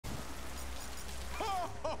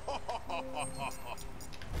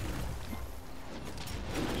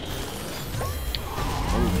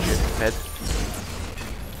Oh shit, head.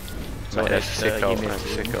 So Mate, that's sick ult, that's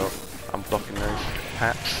that's sick ult. I'm blocking those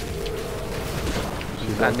hats.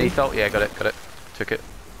 And knee ult, yeah, got it. Took it.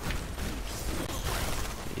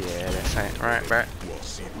 Yeah, that's it. Right, back.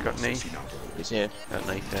 Got knee. He's here. Got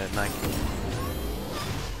knee third, Nike.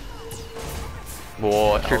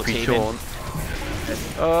 Whoa, trippy taunt.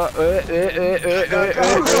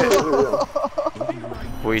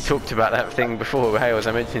 We talked about that thing before, Hales.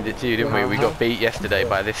 I mentioned it to you, didn't we? We got beat yesterday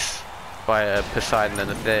by Poseidon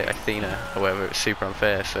and Athena, or whatever. It was super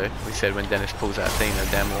unfair. So we said when Dennis pulls out Athena,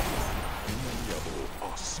 damn or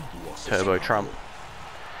Turbo Trump.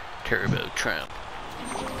 Turbo Trump.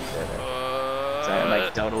 So I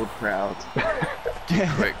make Donald proud.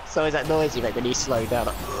 So is that noise you make when you slow down?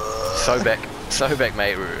 Like, Sobek,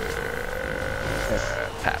 mate.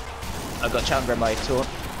 Pap. I've got Chandra in my taunt.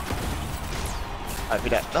 Hope you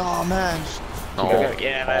don't. Oh man. Oh,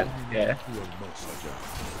 yeah, man. Yeah.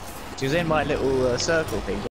 She was in my little circle thing.